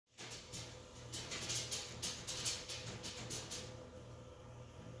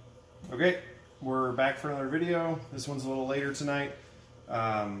Okay, we're back for another video. This one's a little later tonight.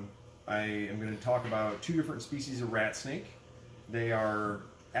 I am going to talk about two different species of rat snake. They are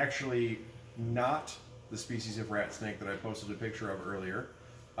actually not the species of rat snake that I posted a picture of earlier.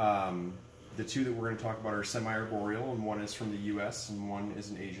 The two that we're going to talk about are semi-arboreal, and one is from the US and one is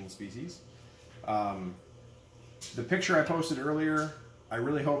an Asian species. The picture I posted earlier, I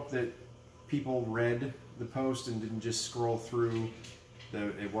really hope that people read the post and didn't just scroll through.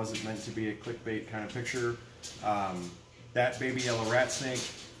 It wasn't meant to be a clickbait kind of picture. That baby yellow rat snake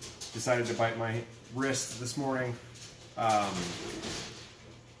decided to bite my wrist this morning. And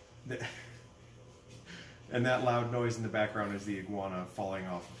that loud noise in the background is the iguana falling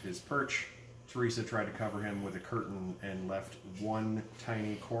off of his perch. Teresa tried to cover him with a curtain and left one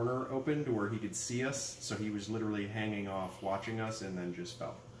tiny corner open to where he could see us. So he was literally hanging off watching us and then just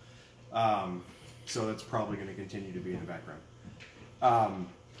fell. So that's probably going to continue to be in the background.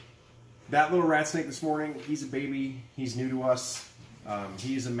 That little rat snake this morning, he's a baby, he's new to us.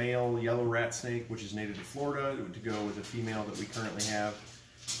 He's a male yellow rat snake, which is native to Florida, to go with the female that we currently have.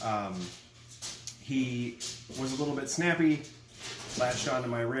 He was a little bit snappy, latched onto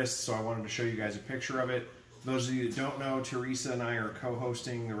my wrist, so I wanted to show you guys a picture of it. For those of you that don't know, Teresa and I are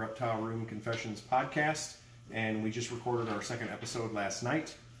co-hosting the Reptile Room Confessions podcast, and we just recorded our second episode last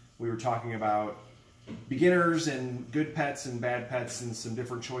night. We were talking about beginners and good pets and bad pets and some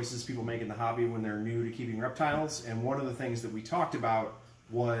different choices people make in the hobby when they're new to keeping reptiles. And one of the things that we talked about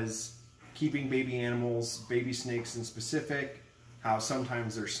was keeping baby animals, baby snakes in specific, how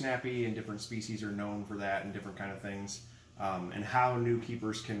sometimes they're snappy and different species are known for that and different kind of things, and how new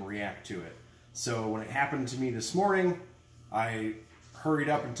keepers can react to it. So when it happened to me this morning, I hurried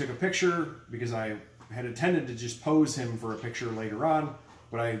up and took a picture because I had intended to just pose him for a picture later on.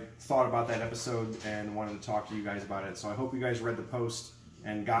 But I thought about that episode and wanted to talk to you guys about it. So I hope you guys read the post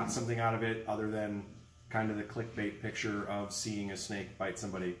and got something out of it other than kind of the clickbait picture of seeing a snake bite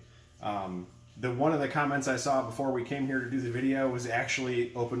somebody. One of the comments I saw before we came here to do the video was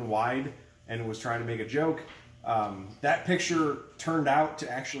actually open wide and was trying to make a joke. That picture turned out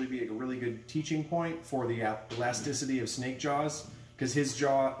to actually be a really good teaching point for the elasticity of snake jaws, because his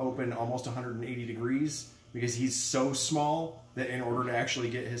jaw opened almost 180 degrees because he's so small that in order to actually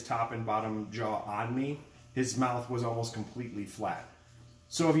get his top and bottom jaw on me, his mouth was almost completely flat.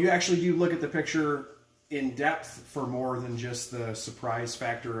 So if you actually do look at the picture in depth for more than just the surprise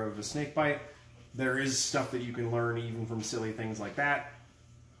factor of a snake bite, there is stuff that you can learn even from silly things like that.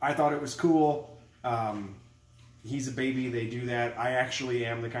 I thought it was cool. He's a baby, they do that. I actually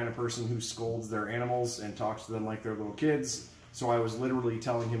am the kind of person who scolds their animals and talks to them like they're little kids. So I was literally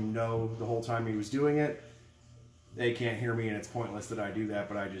telling him no the whole time he was doing it. They can't hear me and it's pointless that I do that,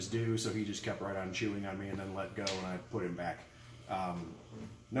 but I just do. So he just kept right on chewing on me and then let go and I put him back.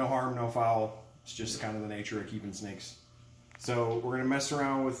 No harm, no foul. It's just kind of the nature of keeping snakes. So we're going to mess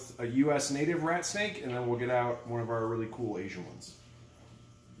around with a US native rat snake and then we'll get out one of our really cool Asian ones.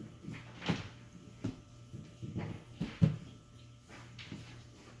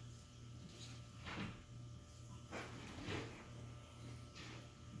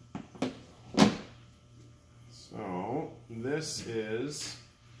 So this is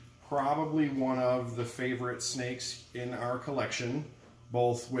probably one of the favorite snakes in our collection,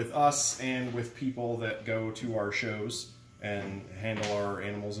 both with us and with people that go to our shows and handle our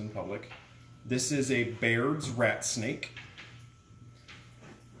animals in public. This is a Bairds Ratsnake.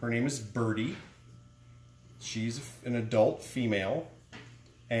 Her name is Birdie. She's an adult female,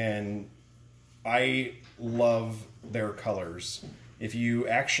 and I love their colors. If you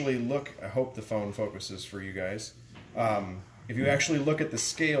actually look, I hope the phone focuses for you guys. If you actually look at the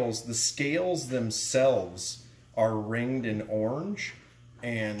scales themselves are ringed in orange,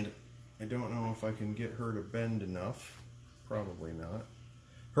 and I don't know if I can get her to bend enough. Probably not.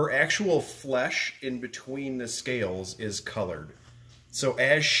 Her actual flesh in between the scales is colored. So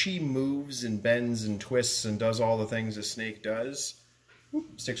as she moves and bends and twists and does all the things a snake does,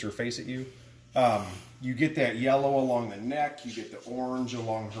 sticks her face at you, you get that yellow along the neck, you get the orange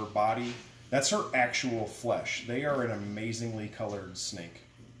along her body. That's her actual flesh. They are an amazingly colored snake.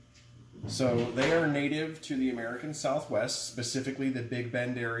 So they are native to the American Southwest, specifically the Big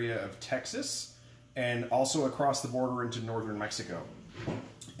Bend area of Texas, and also across the border into northern Mexico.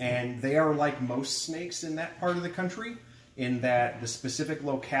 And they are like most snakes in that part of the country, in that the specific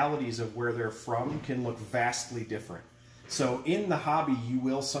localities of where they're from can look vastly different. So in the hobby, you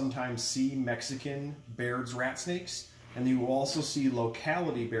will sometimes see Mexican Bairds Ratsnakes, and you will also see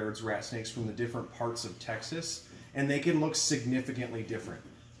locality Bairds Ratsnakes from the different parts of Texas, and they can look significantly different.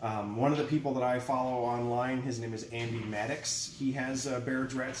 One of the people that I follow online, his name is Andy Maddox. He has a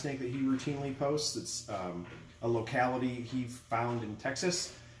Baird's Ratsnake that he routinely posts. It's a locality he found in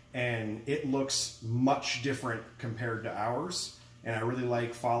Texas, and it looks much different compared to ours. And I really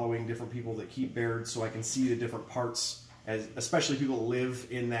like following different people that keep Bairds so I can see the different parts, especially people that live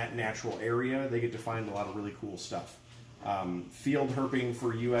in that natural area. They get to find a lot of really cool stuff. Field herping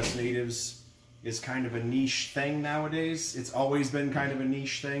for U.S. natives is kind of a niche thing nowadays. It's always been kind of a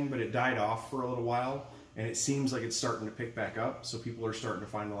niche thing, but it died off for a little while, and it seems like it's starting to pick back up, so people are starting to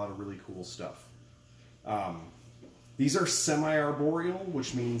find a lot of really cool stuff. These are semi-arboreal,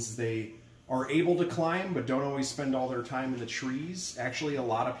 which means they are able to climb, but don't always spend all their time in the trees. Actually, a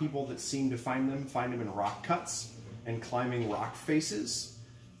lot of people that seem to find them in rock cuts and climbing rock faces,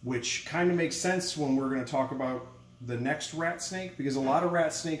 which kind of makes sense when we're going to talk about the next rat snake, because a lot of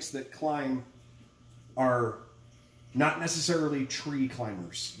rat snakes that climb are not necessarily tree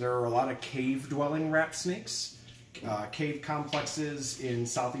climbers. There are a lot of cave-dwelling rat snakes. Cave complexes in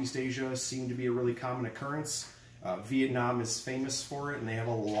Southeast Asia seem to be a really common occurrence. Vietnam is famous for it, and they have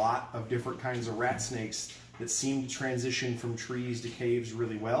a lot of different kinds of rat snakes that seem to transition from trees to caves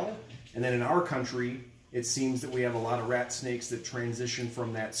really well. And then in our country, it seems that we have a lot of rat snakes that transition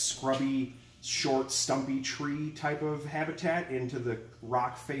from that scrubby, short, stumpy tree type of habitat into the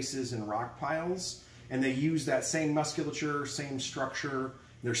rock faces and rock piles. And they use that same musculature, same structure.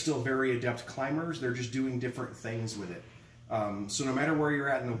 They're still very adept climbers. They're just doing different things with it. So no matter where you're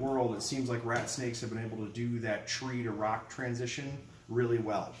at in the world, it seems like rat snakes have been able to do that tree to rock transition really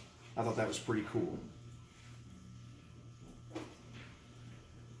well. I thought that was pretty cool. So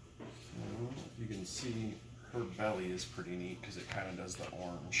you can see her belly is pretty neat because it kind of does the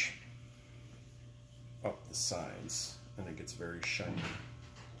orange up the sides, and it gets very shiny.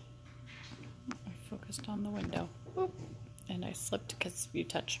 I focused on the window. Oop. And I slipped because you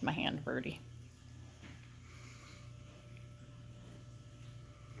touched my hand, Birdie.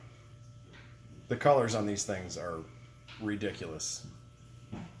 The colors on these things are ridiculous.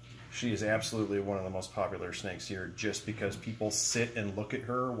 She is absolutely one of the most popular snakes here just because people sit and look at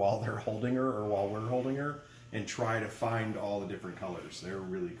her while they're holding her or while we're holding her and try to find all the different colors. They're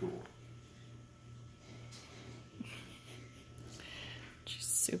really cool. She's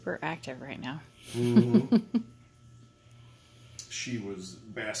super active right now. Mm-hmm. She was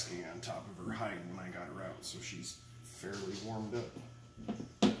basking on top of her hide when I got her out, so she's fairly warmed up.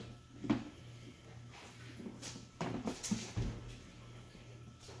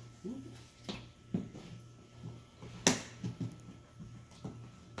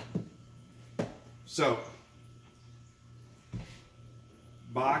 So,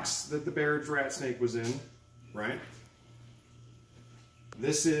 box that the Baird's Ratsnake was in, right?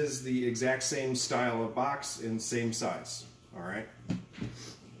 This is the exact same style of box and same size, all right?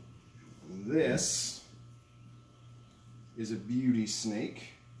 This is a beauty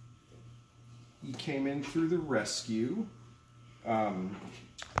snake. He came in through the rescue.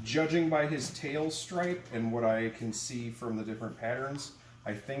 Judging by his tail stripe and what I can see from the different patterns,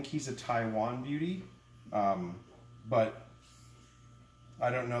 I think he's a Taiwan beauty, but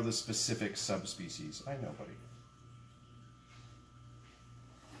I don't know the specific subspecies. I know, buddy.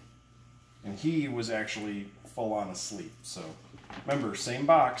 And he was actually full on asleep, so remember, same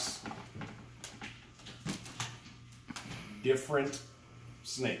box, different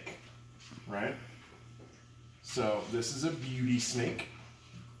snake, right? So this is a beauty snake,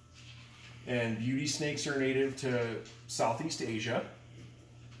 and beauty snakes are native to Southeast Asia.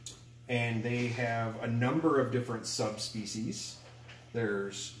 And they have a number of different subspecies.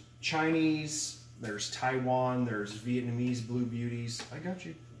 There's Chinese, there's Taiwan, there's Vietnamese blue beauties. I got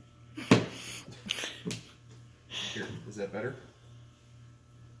you. Here, is that better?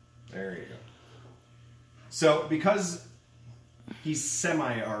 There you go. So because he's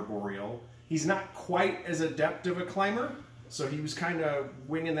semi-arboreal, he's not quite as adept of a climber. So he was kind of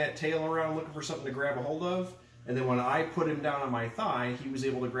winging that tail around looking for something to grab a hold of. And then when I put him down on my thigh, he was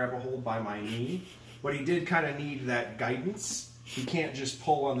able to grab a hold by my knee. But he did kind of need that guidance. He can't just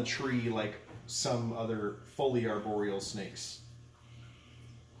pull on the tree like some other fully arboreal snakes.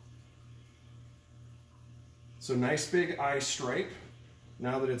 So nice big eye stripe.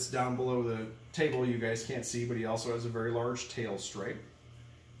 Now that it's down below the table, you guys can't see, but he also has a very large tail stripe.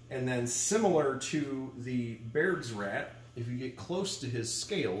 And then similar to the Baird's rat, if you get close to his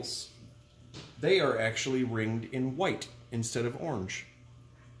scales, they are actually ringed in white instead of orange.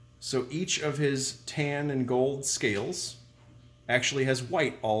 So each of his tan and gold scales actually has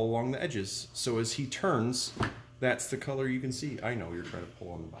white all along the edges. So as he turns, that's the color you can see. I know you're trying to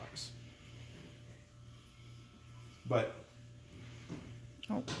pull on the box. But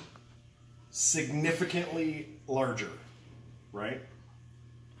Oh. Significantly larger, right?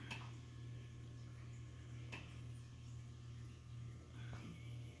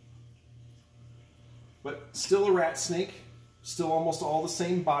 But still a rat snake, still almost all the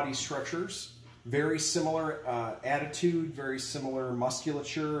same body structures, very similar attitude, very similar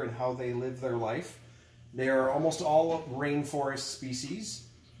musculature and how they live their life. They are almost all rainforest species,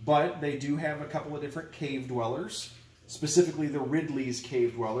 but they do have a couple of different cave dwellers, specifically the Ridley's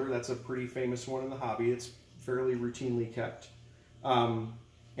cave dweller. That's a pretty famous one in the hobby. It's fairly routinely kept.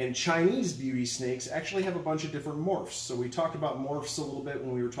 And Chinese beauty snakes actually have a bunch of different morphs. So we talked about morphs a little bit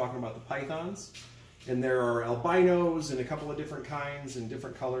when we were talking about the pythons. And there are albinos and a couple of different kinds and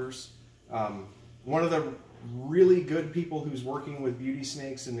different colors. One of the really good people who's working with beauty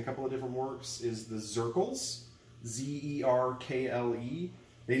snakes and a couple of different morphs is the Zerkles, Z-E-R-K-L-E.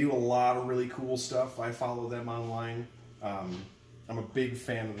 They do a lot of really cool stuff. I follow them online. I'm a big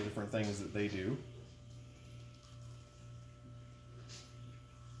fan of the different things that they do.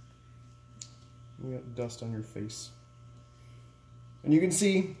 You got dust on your face. And you can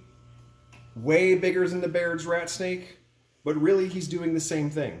see way bigger than the Bairds Ratsnake, but really he's doing the same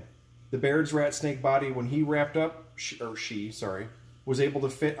thing. The Bairds Ratsnake body, when he wrapped up, she, was able to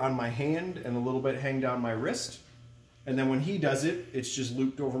fit on my hand and a little bit hang down my wrist. And then when he does it, it's just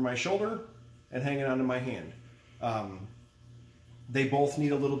looped over my shoulder and hanging onto my hand. They both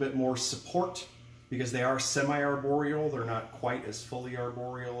need a little bit more support because they are semi-arboreal. They're not quite as fully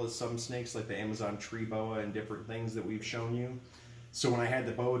arboreal as some snakes like the Amazon tree boa and different things that we've shown you. So when I had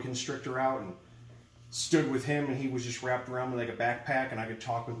the boa constrictor out and stood with him and he was just wrapped around me like a backpack and I could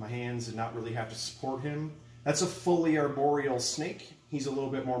talk with my hands and not really have to support him, that's a fully arboreal snake. He's a little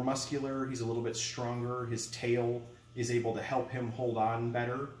bit more muscular, he's a little bit stronger, his tail is able to help him hold on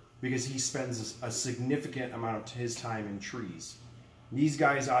better because he spends a significant amount of his time in trees. These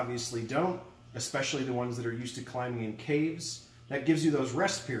guys obviously don't, especially the ones that are used to climbing in caves. That gives you those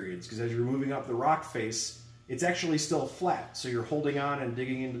rest periods because as you're moving up the rock face, it's actually still flat. So you're holding on and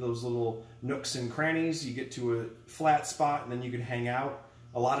digging into those little nooks and crannies. You get to a flat spot and then you can hang out.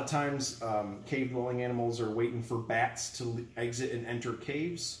 A lot of times cave-dwelling animals are waiting for bats to exit and enter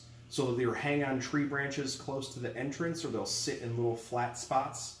caves. So they'll either hang on tree branches close to the entrance or they'll sit in little flat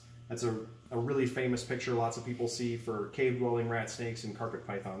spots. That's a really famous picture lots of people see for cave-dwelling rat snakes and carpet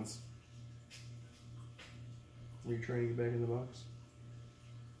pythons. Are you trying to get back in the box?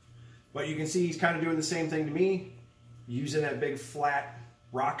 But you can see he's kind of doing the same thing to me, using that big flat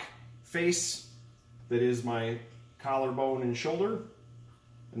rock face that is my collarbone and shoulder,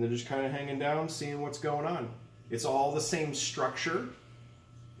 and then just kind of hanging down, seeing what's going on. It's all the same structure.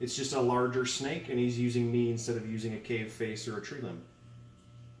 It's just a larger snake, and he's using me instead of using a cave face or a tree limb.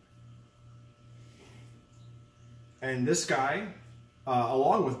 And this guy,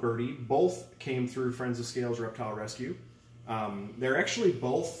 along with Birdie, both came through Friends of Scales Reptile Rescue. They're actually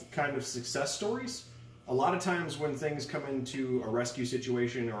both kind of success stories. A lot of times when things come into a rescue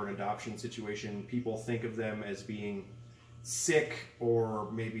situation or an adoption situation, people think of them as being sick or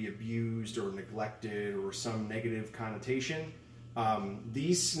maybe abused or neglected or some negative connotation.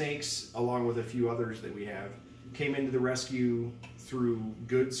 These snakes, along with a few others that we have, came into the rescue through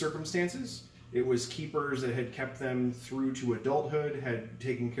good circumstances. It was keepers that had kept them through to adulthood, had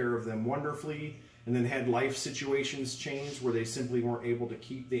taken care of them wonderfully, and then had life situations change where they simply weren't able to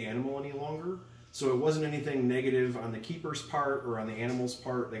keep the animal any longer. So it wasn't anything negative on the keeper's part or on the animal's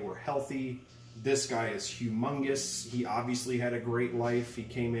part. They were healthy. This guy is humongous. He obviously had a great life. He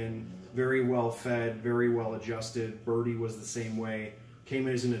came in very well fed, very well adjusted. Birdie was the same way. Came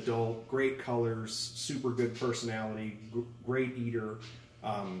in as an adult, great colors, super good personality, great eater.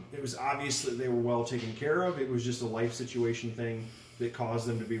 It was obvious that they were well taken care of. It was just a life situation thing that caused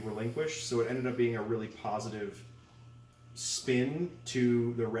them to be relinquished. So it ended up being a really positive spin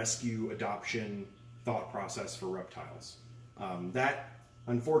to the rescue adoption thought process for reptiles. That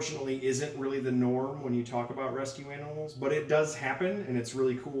unfortunately isn't really the norm when you talk about rescue animals, but it does happen, and it's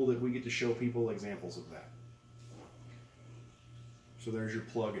really cool that we get to show people examples of that. So there's your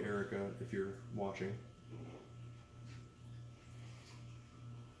plug, Erica, if you're watching.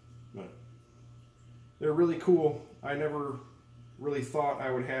 But they're really cool. I never really thought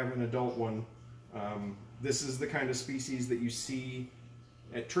I would have an adult one. This is the kind of species that you see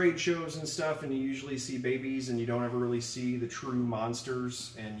at trade shows and stuff, and you usually see babies and you don't ever really see the true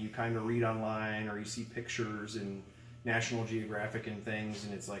monsters, and you kind of read online or you see pictures in National Geographic and things,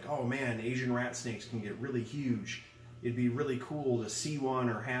 and it's like, oh man, Asian rat snakes can get really huge. It'd be really cool to see one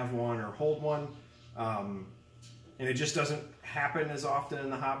or have one or hold one. And it just doesn't happen as often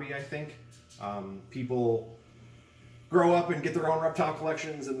in the hobby, I think. People grow up and get their own reptile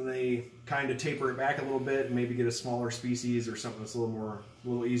collections, and they kind of taper it back a little bit and maybe get a smaller species or something that's a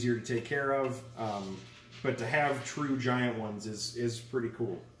little easier to take care of. But to have true giant ones is pretty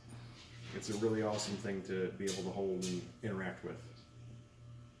cool. It's a really awesome thing to be able to hold and interact with.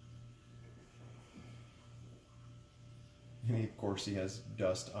 And of course he has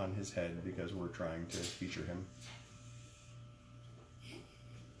dust on his head because we're trying to feature him.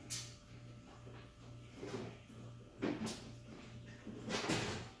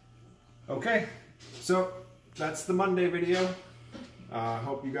 Okay, so that's the Monday video.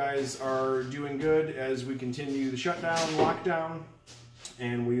 Hope you guys are doing good as we continue the shutdown, lockdown,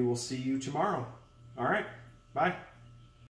 and we will see you tomorrow. All right, bye.